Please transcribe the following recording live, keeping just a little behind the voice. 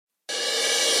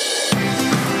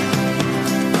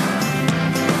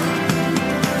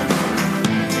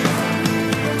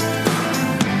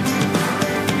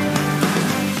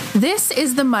This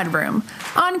is The Mudroom,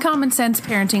 Uncommon Sense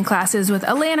Parenting Classes with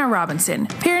Alana Robinson,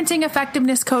 parenting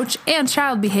effectiveness coach and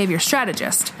child behavior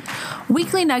strategist.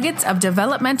 Weekly nuggets of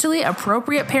developmentally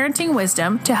appropriate parenting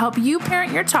wisdom to help you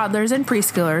parent your toddlers and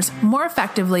preschoolers more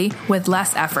effectively with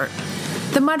less effort.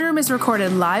 The Mudroom is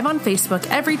recorded live on Facebook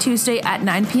every Tuesday at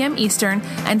 9 p.m. Eastern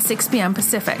and 6 p.m.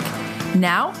 Pacific.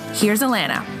 Now, here's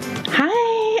Alana.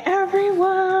 Hi,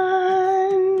 everyone.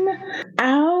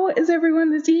 How is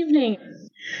everyone this evening?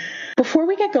 Before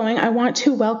we get going, I want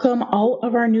to welcome all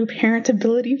of our new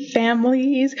Parentability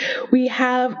families. We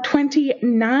have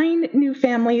 29 new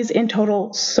families in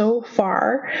total so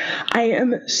far. I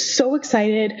am so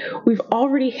excited. We've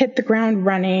already hit the ground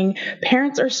running.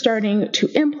 Parents are starting to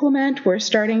implement. We're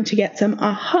starting to get some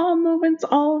aha moments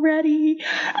already.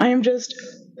 I am just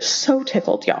so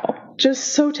tickled, y'all. Just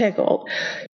so tickled.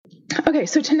 Okay,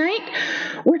 so tonight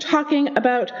we're talking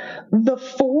about the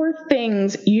 4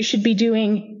 things you should be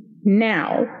doing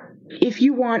now if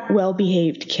you want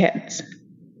well-behaved kids.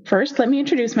 First, let me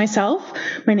introduce myself.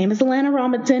 My name is Alana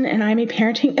Robinson, and I'm a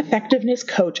parenting effectiveness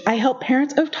coach. I help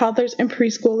parents of toddlers and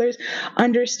preschoolers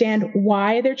understand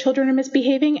why their children are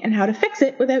misbehaving and how to fix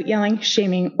it without yelling,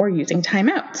 shaming, or using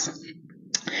timeouts.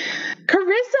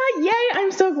 Carissa, yay!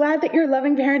 I'm so glad that you're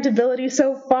loving Parentability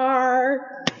so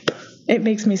far. It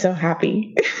makes me so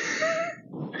happy.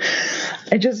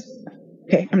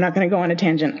 Okay, I'm not going to go on a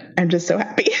tangent. I'm just so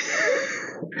happy.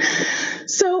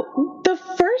 So the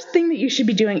first thing that you should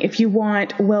be doing if you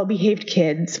want well-behaved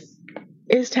kids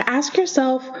is to ask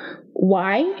yourself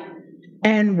why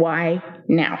and why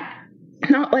now.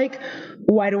 Not like,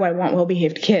 why do I want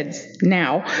well-behaved kids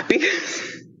now?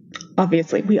 Because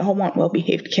obviously we all want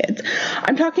well-behaved kids.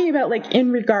 I'm talking about like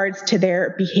in regards to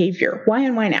their behavior. Why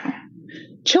and why now?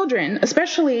 Children,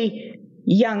 especially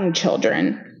young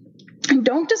children,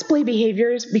 don't display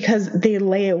behaviors because they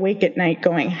lay awake at night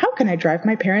going, how can I drive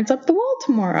my parents up the wall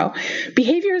tomorrow?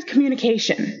 Behavior is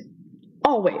communication.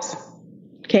 Always.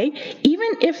 Okay? Even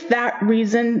if that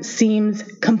reason seems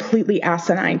completely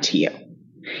asinine to you.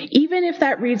 Even if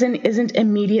that reason isn't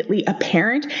immediately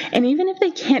apparent, and even if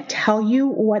they can't tell you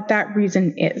what that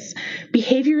reason is,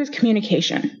 behavior is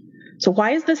communication. So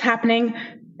why is this happening,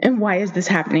 and why is this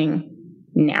happening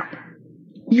now?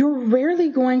 You're rarely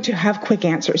going to have quick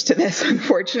answers to this,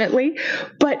 unfortunately,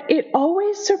 but it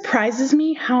always surprises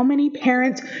me how many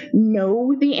parents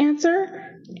know the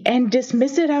answer and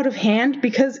dismiss it out of hand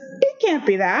because it can't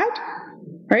be that,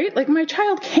 right? Like my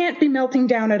child can't be melting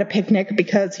down at a picnic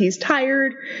because he's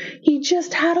tired. He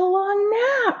just had a long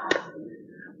nap.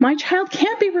 My child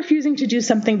can't be refusing to do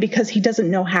something because he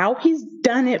doesn't know how. He's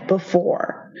done it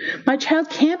before. My child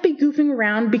can't be goofing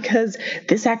around because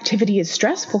this activity is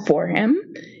stressful for him.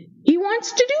 He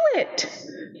wants to do it.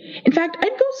 In fact, I'd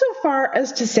go so far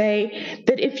as to say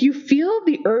that if you feel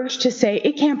the urge to say,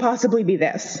 it can't possibly be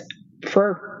this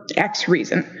for X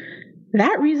reason,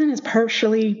 that reason is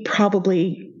partially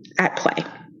probably at play.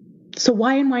 So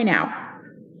why and why now?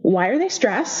 Why are they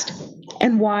stressed?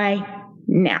 And why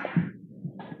now?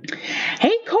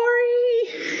 Hey,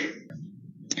 Corey!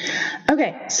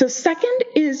 Okay, so second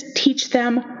is teach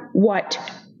them what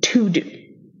to do.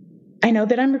 I know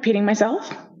that I'm repeating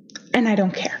myself, and I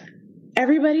don't care.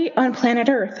 Everybody on planet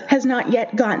Earth has not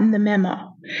yet gotten the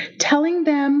memo. Telling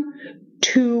them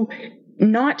to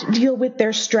not deal with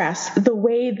their stress the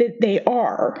way that they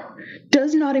are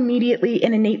does not immediately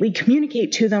and innately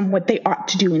communicate to them what they ought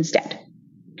to do instead.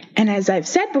 And as I've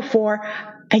said before,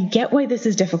 I get why this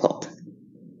is difficult.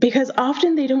 Because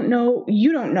often you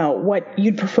don't know what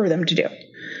you'd prefer them to do,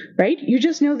 right? You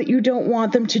just know that you don't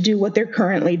want them to do what they're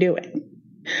currently doing.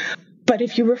 But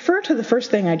if you refer to the first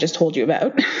thing I just told you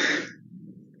about,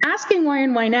 asking why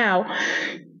and why now,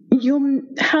 you'll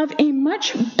have a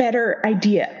much better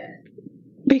idea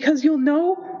because you'll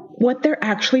know what they're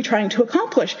actually trying to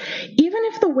accomplish, even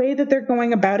if the way that they're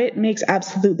going about it makes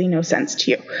absolutely no sense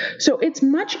to you. So it's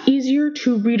much easier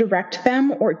to redirect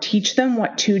them or teach them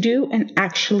what to do and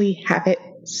actually have it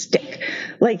stick.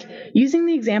 Like using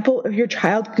the example of your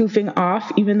child goofing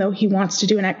off even though he wants to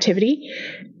do an activity,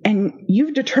 and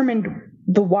you've determined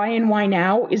the why and why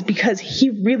now is because he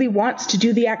really wants to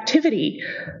do the activity,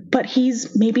 but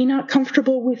he's maybe not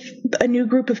comfortable with a new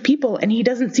group of people and he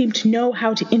doesn't seem to know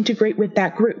how to integrate with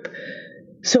that group.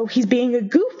 So he's being a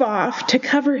goof off to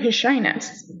cover his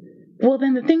shyness. Well,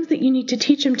 then the things that you need to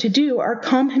teach him to do are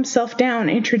calm himself down,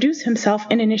 introduce himself,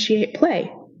 and initiate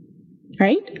play.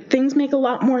 Right? Things make a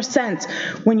lot more sense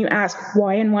when you ask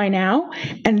why and why now,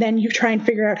 and then you try and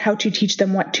figure out how to teach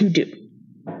them what to do.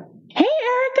 Hey,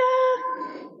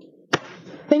 Erica!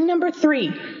 Thing number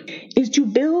 3 is to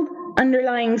build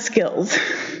underlying skills.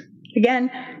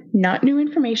 Again, not new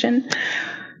information.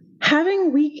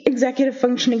 Having weak executive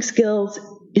functioning skills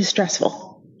is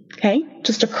stressful, okay?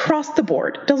 Just across the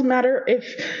board. Doesn't matter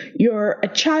if you're a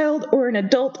child or an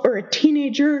adult or a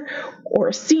teenager or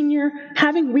a senior,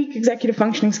 having weak executive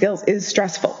functioning skills is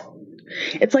stressful.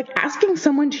 It's like asking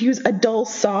someone to use a dull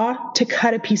saw to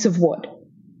cut a piece of wood.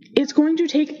 It's going to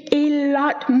take a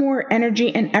lot more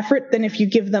energy and effort than if you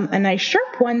give them a nice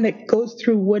sharp one that goes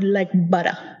through wood like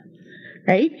butter.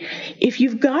 Right? If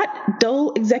you've got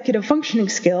dull executive functioning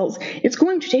skills, it's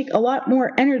going to take a lot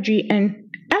more energy and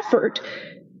effort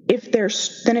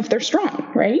than if they're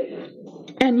strong, right?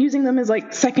 And using them is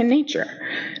like second nature.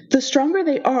 The stronger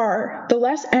they are, the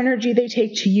less energy they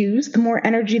take to use, the more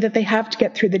energy that they have to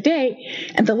get through the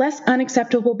day, and the less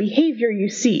unacceptable behavior you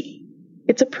see.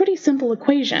 It's a pretty simple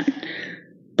equation,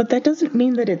 but that doesn't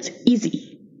mean that it's easy.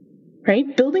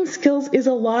 Right? Building skills is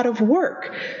a lot of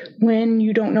work. When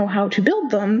you don't know how to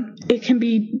build them, it can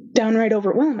be downright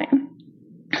overwhelming.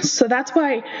 So that's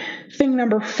why thing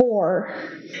number 4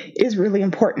 is really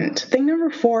important. Thing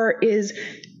number 4 is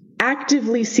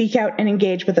actively seek out and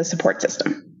engage with a support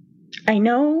system. I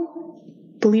know,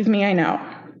 believe me, I know.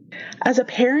 As a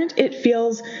parent, it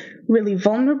feels really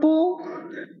vulnerable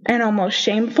and almost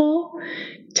shameful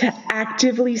to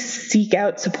actively seek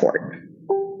out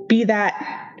support, be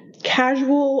that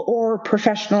casual or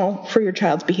professional, for your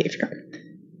child's behavior.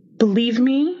 Believe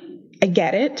me, I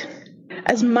get it.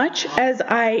 As much as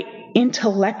I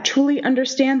intellectually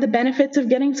understand the benefits of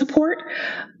getting support,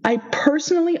 I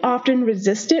personally often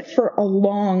resist it for a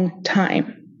long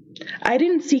time. I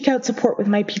didn't seek out support with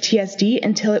my PTSD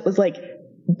until it was like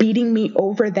beating me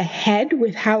over the head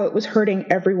with how it was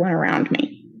hurting everyone around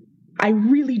me. I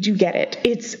really do get it.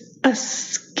 It's a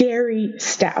scary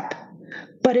step.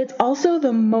 But it's also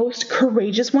the most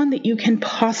courageous one that you can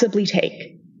possibly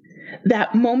take.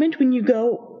 That moment when you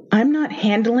go, I'm not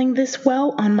handling this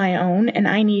well on my own and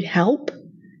I need help,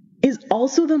 is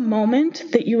also the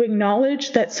moment that you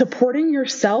acknowledge that supporting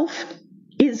yourself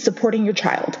is supporting your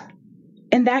child.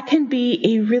 And that can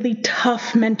be a really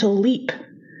tough mental leap.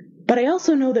 But I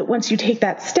also know that once you take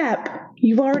that step,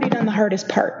 you've already done the hardest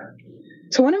part.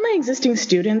 So one of my existing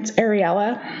students,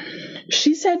 Ariella,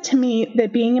 she said to me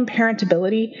that being in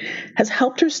Parentability has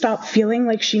helped her stop feeling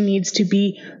like she needs to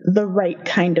be the right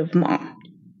kind of mom.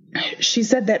 She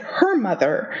said that her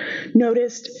mother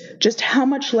noticed just how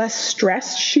much less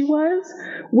stressed she was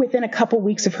within a couple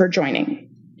weeks of her joining.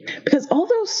 Because all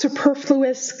those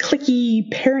superfluous, cliquey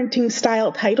parenting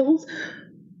style titles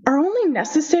are only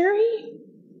necessary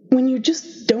when you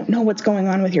just don't know what's going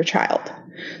on with your child.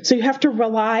 So you have to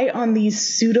rely on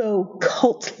these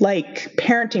pseudo-cult-like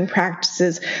parenting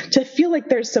practices to feel like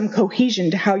there's some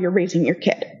cohesion to how you're raising your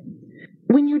kid.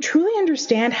 When you truly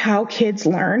understand how kids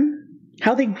learn,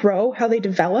 how they grow, how they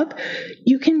develop,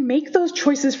 you can make those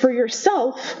choices for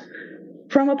yourself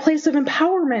from a place of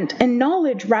empowerment and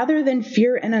knowledge rather than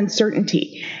fear and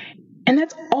uncertainty. And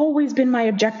that's always been my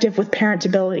objective with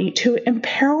Parentability, to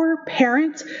empower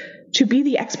parents to be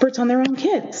the experts on their own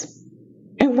kids.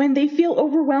 And when they feel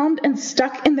overwhelmed and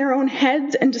stuck in their own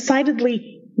heads and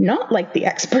decidedly not like the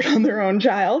expert on their own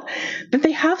child, that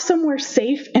they have somewhere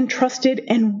safe and trusted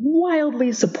and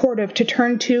wildly supportive to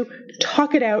turn to,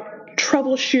 talk it out,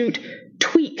 troubleshoot,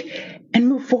 tweak, and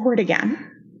move forward again.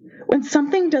 When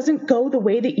something doesn't go the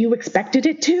way that you expected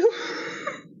it to,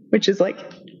 which is like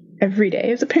every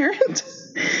day as a parent,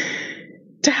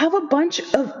 to have a bunch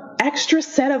of extra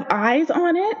set of eyes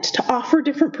on it to offer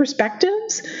different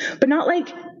perspectives, but not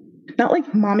like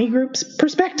mommy groups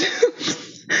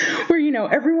perspectives, where,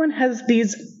 everyone has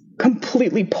these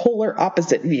completely polar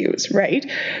opposite views, right?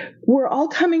 We're all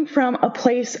coming from a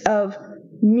place of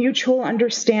mutual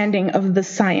understanding of the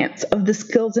science, of the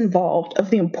skills involved,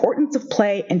 of the importance of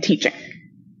play and teaching,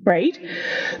 right?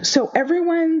 So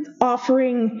everyone's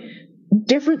offering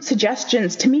different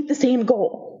suggestions to meet the same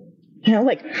goal.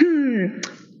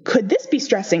 Could this be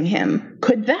stressing him?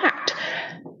 Could that?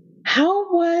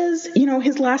 How was,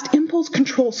 his last impulse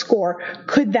control score?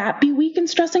 Could that be weak and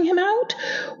stressing him out?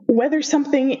 Whether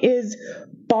something is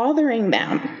bothering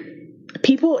them.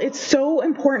 People, it's so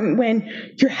important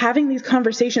when you're having these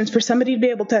conversations for somebody to be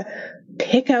able to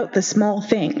pick out the small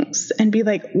things and be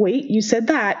like, wait, you said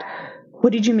that.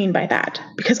 What did you mean by that?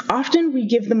 Because often we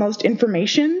give the most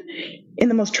information in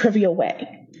the most trivial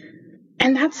way.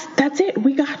 And that's it.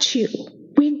 We got you.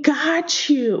 We got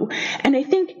you. And I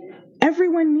think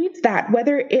everyone needs that,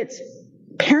 whether it's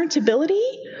Parentability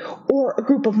or a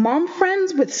group of mom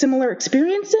friends with similar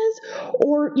experiences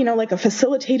or, like a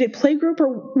facilitated play group or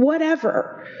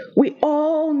whatever. We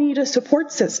all need a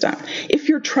support system. If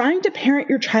you're trying to parent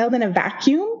your child in a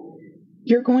vacuum,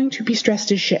 you're going to be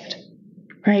stressed as shit,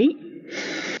 right?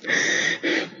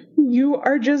 You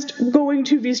are just going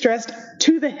to be stressed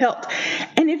to the hilt.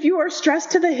 And if you are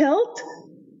stressed to the hilt,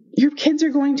 your kids are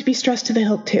going to be stressed to the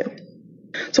hilt too.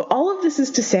 So all of this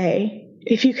is to say,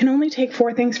 if you can only take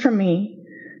 4 things from me,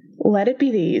 let it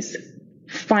be these.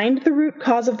 Find the root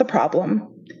cause of the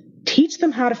problem. Teach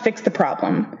them how to fix the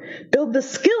problem. Build the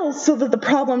skills so that the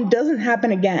problem doesn't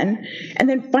happen again. And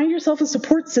then find yourself a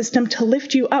support system to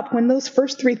lift you up when those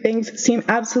first 3 things seem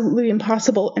absolutely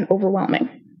impossible and overwhelming.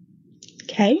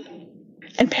 Okay?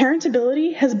 And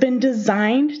Parentability has been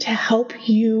designed to help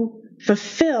you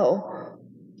fulfill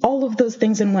all of those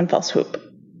things in one fell swoop.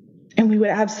 And we would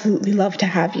absolutely love to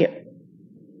have you.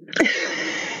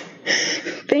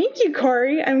 Thank you,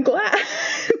 Corey. I'm glad.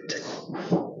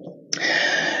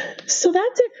 So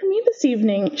that's it for me this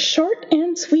evening. Short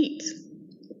and sweet.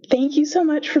 Thank you so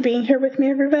much for being here with me,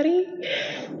 everybody.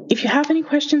 If you have any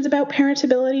questions about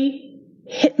Parentability,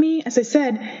 hit me. As I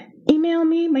said, email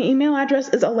me. My email address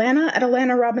is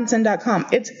alana@alanarobinson.com.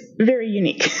 It's very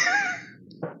unique.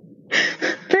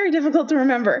 Very difficult to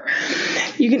remember.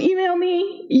 You can email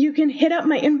me. You can hit up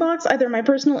my inbox, either my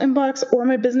personal inbox or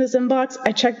my business inbox.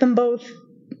 I check them both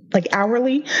like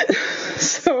hourly.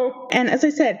 And as I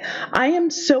said, I am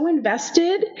so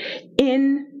invested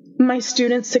in my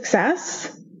students'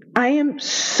 success. I am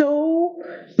so,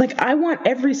 I want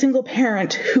every single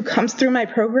parent who comes through my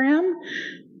program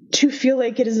to feel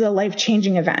like it is a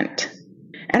life-changing event.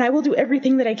 And I will do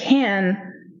everything that I can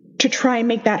to try and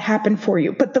make that happen for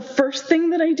you. But the first thing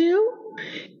that I do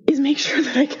is make sure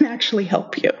that I can actually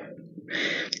help you.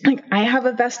 I have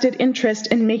a vested interest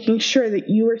in making sure that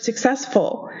you are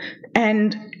successful.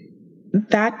 And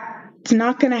that's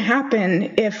not going to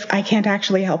happen if I can't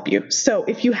actually help you. So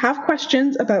if you have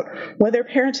questions about whether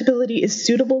Parentability is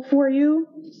suitable for you,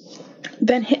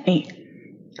 then hit me.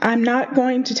 I'm not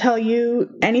going to tell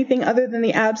you anything other than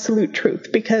the absolute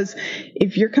truth, because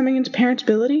if you're coming into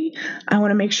Parentability, I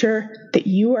want to make sure that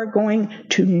you are going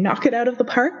to knock it out of the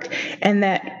park and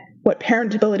that what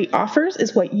Parentability offers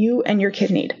is what you and your kid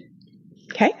need.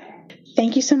 Okay?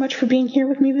 Thank you so much for being here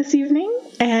with me this evening,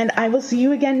 and I will see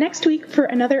you again next week for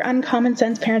another Uncommon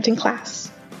Sense Parenting class.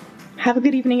 Have a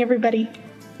good evening, everybody.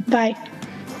 Bye.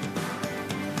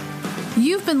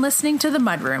 You've been listening to The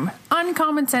Mudroom,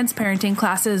 Uncommon Sense Parenting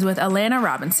Classes with Alana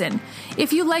Robinson.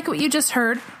 If you like what you just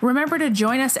heard, remember to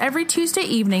join us every Tuesday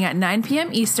evening at 9 p.m.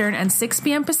 Eastern and 6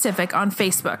 p.m. Pacific on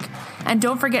Facebook. And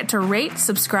don't forget to rate,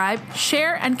 subscribe,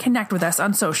 share, and connect with us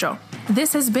on social.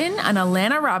 This has been an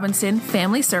Alana Robinson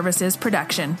Family Services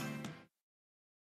production.